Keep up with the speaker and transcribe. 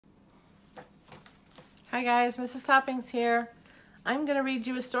Hi guys, Mrs. Toppings here. I'm going to read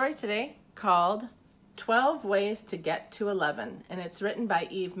you a story today called 12 Ways to Get to 11, and it's written by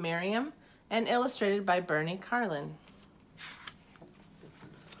Eve Merriam and illustrated by Bernie Carlin.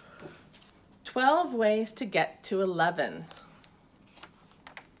 12 Ways to Get to 11.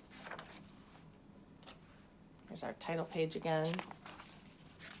 Here's our title page again.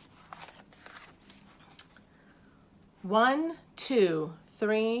 1, 2,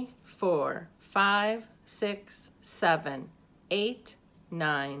 3, 4, 5, 6, 7, 8,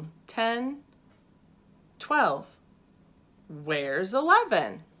 9, 10, 12. Where's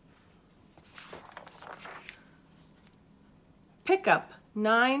 11? Pick up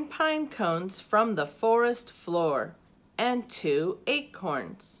 9 pine cones from the forest floor and 2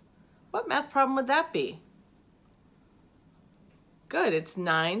 acorns. What math problem would that be? Good, it's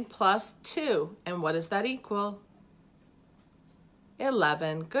 9 plus 2. And what does that equal?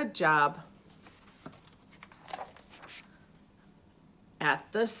 11. Good job.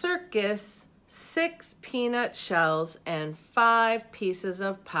 At the circus, 6 peanut shells and 5 pieces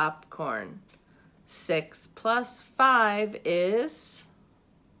of popcorn. 6 plus 5 is...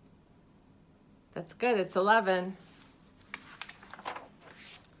 That's good, it's 11.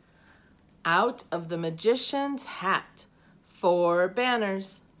 Out of the magician's hat, 4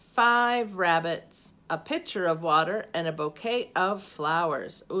 banners, 5 rabbits, a pitcher of water, and a bouquet of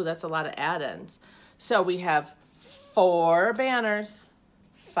flowers. Ooh, that's a lot of add-ins. So we have 4 banners,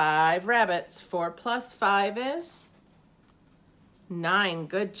 5 rabbits. 4 plus 5 is 9.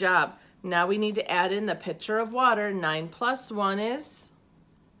 Good job. Now we need to add in the pitcher of water. 9 plus 1 is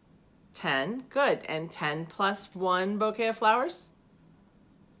 10. Good. And 10 plus 1 bouquet of flowers?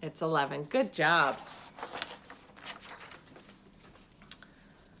 It's 11. Good job.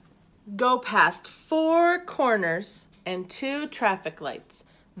 Go past 4 corners and 2 traffic lights,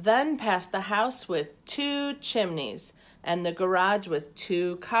 then past the house with 2 chimneys and the garage with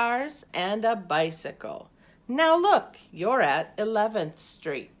 2 cars and a bicycle. Now look, you're at 11th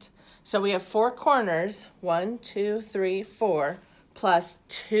Street. So we have 4 corners, 1, 2, 3, 4, plus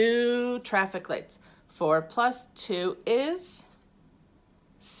 2 traffic lights. 4 plus 2 is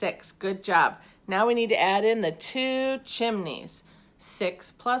 6. Good job. Now we need to add in the 2 chimneys.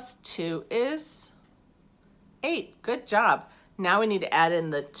 6 plus 2 is 8. Good job. Now we need to add in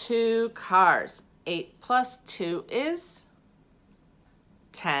the 2 cars. 8 plus 2 is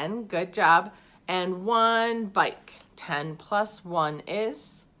 10. Good job. And 1 bike. 10 plus 1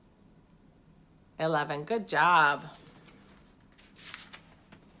 is 11. Good job.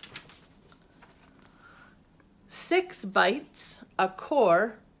 6 bites, a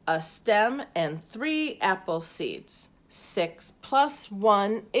core, a stem, and 3 apple seeds. 6 plus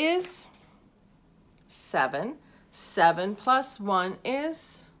 1 is 7. 7 plus 1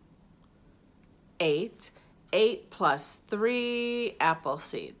 is 8. 8 plus 3 apple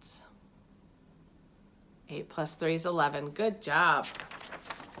seeds. 8 plus 3 is 11. Good job.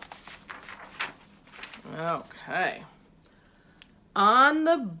 Okay. On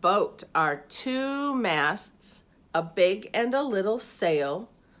the boat are 2 masts, a big and a little sail,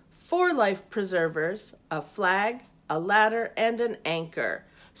 4 life preservers, a flag, a ladder, and an anchor.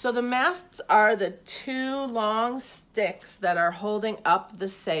 So the masts are the 2 long sticks that are holding up the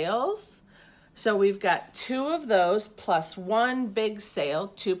sails. So we've got 2 of those plus 1 big sail.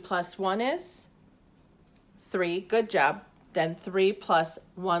 2 plus 1 is 3. Good job. Then 3 plus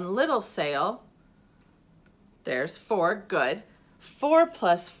 1 little sail. There's 4. Good. 4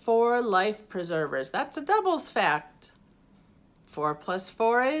 plus 4 life preservers. That's a doubles fact. 4 plus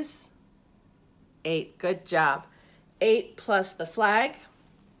 4 is 8. Good job. 8 plus the flag.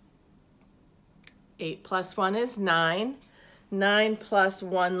 8 plus 1 is 9. 9 plus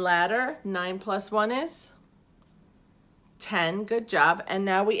 1 ladder. 9 plus 1 is 10. Good job. And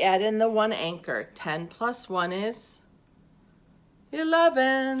now we add in the 1 anchor. 10 plus 1 is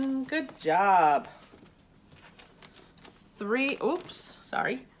 11. Good job. 3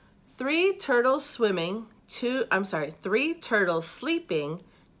 turtles swimming, 3 turtles sleeping,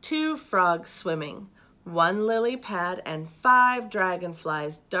 2 frogs swimming, 1 lily pad, and 5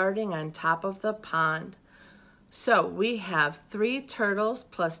 dragonflies darting on top of the pond. So we have 3 turtles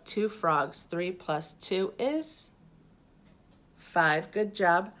plus 2 frogs. 3 plus 2 is 5. Good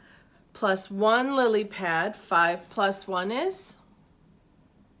job. Plus 1 lily pad. 5 plus 1 is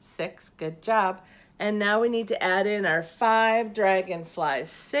 6. Good job. And now we need to add in our 5 dragonflies.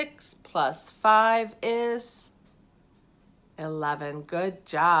 6 plus 5 is 11. Good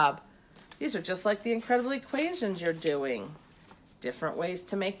job. These are just like the incredible equations you're doing. Different ways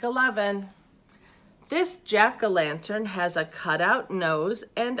to make 11. This jack-o'-lantern has a cutout nose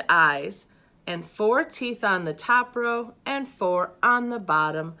and eyes and 4 teeth on the top row and 4 on the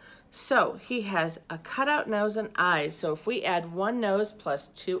bottom. So he has a cutout nose and eyes. So if we add 1 nose plus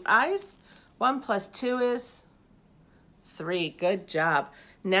 2 eyes, 1 plus 2 is 3. Good job.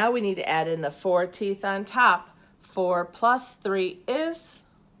 Now we need to add in the 4 teeth on top. 4 plus 3 is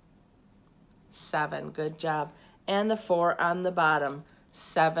 7. Good job. And the 4 on the bottom.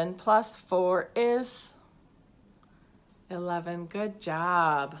 7 plus 4 is 11. Good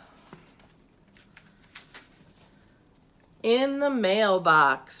job. In the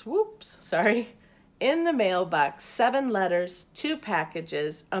mailbox, in the mailbox, 7 letters, 2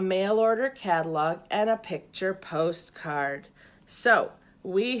 packages, a mail order catalog, and a picture postcard. So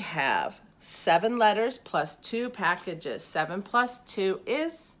we have 7 letters plus 2 packages. 7 plus 2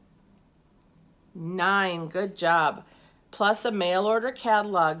 is 9. Good job. Plus a mail order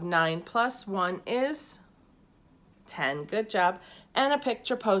catalog. 9 plus 1 is 10. Good job. And a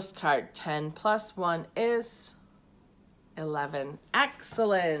picture postcard. 10 plus 1 is 11.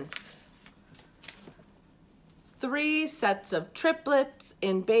 Excellent. 3 sets of triplets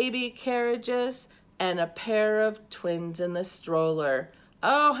in baby carriages and a pair of twins in the stroller.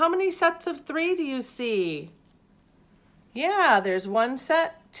 Oh, how many sets of 3 do you see? Yeah, there's 1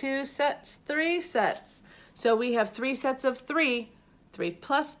 set, 2 sets, 3 sets. So we have 3 sets of 3. 3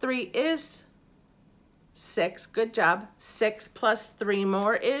 plus 3 is 6. Good job. 6 plus 3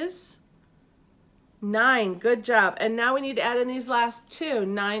 more is 9. Good job. And now we need to add in these last 2.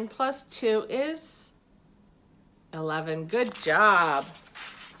 9 plus 2 is 11. Good job.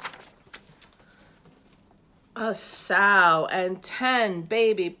 A sow and 10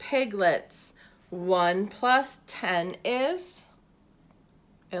 baby piglets. 1 plus 10 is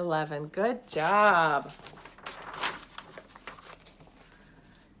 11. Good job.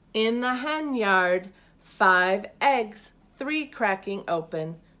 In the hen yard, 5 eggs, 3 cracking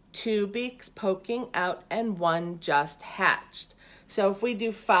open, 2 beaks poking out, and 1 just hatched. So if we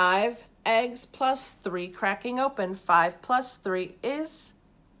do 5 eggs plus 3 cracking open, 5 plus 3 is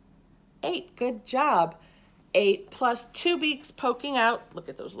 8. Good job. 8 plus 2 beaks poking out. Look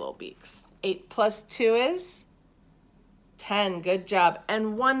at those little beaks. 8 plus 2 is 10. Good job.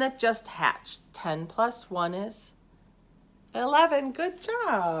 And 1 that just hatched. 10 plus 1 is 11. Good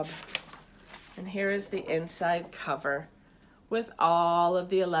job. And here is the inside cover with all of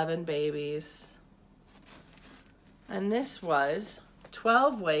the 11 babies. And this was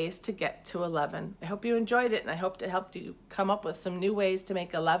 12 ways to get to 11. I hope you enjoyed it, and I hope it helped you come up with some new ways to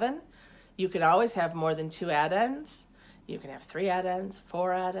make 11. You can always have more than 2 add-ends. You can have 3 add-ends,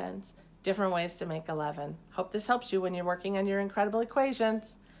 4 add-ends, different ways to make 11. Hope this helps you when you're working on your incredible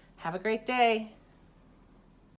equations. Have a great day.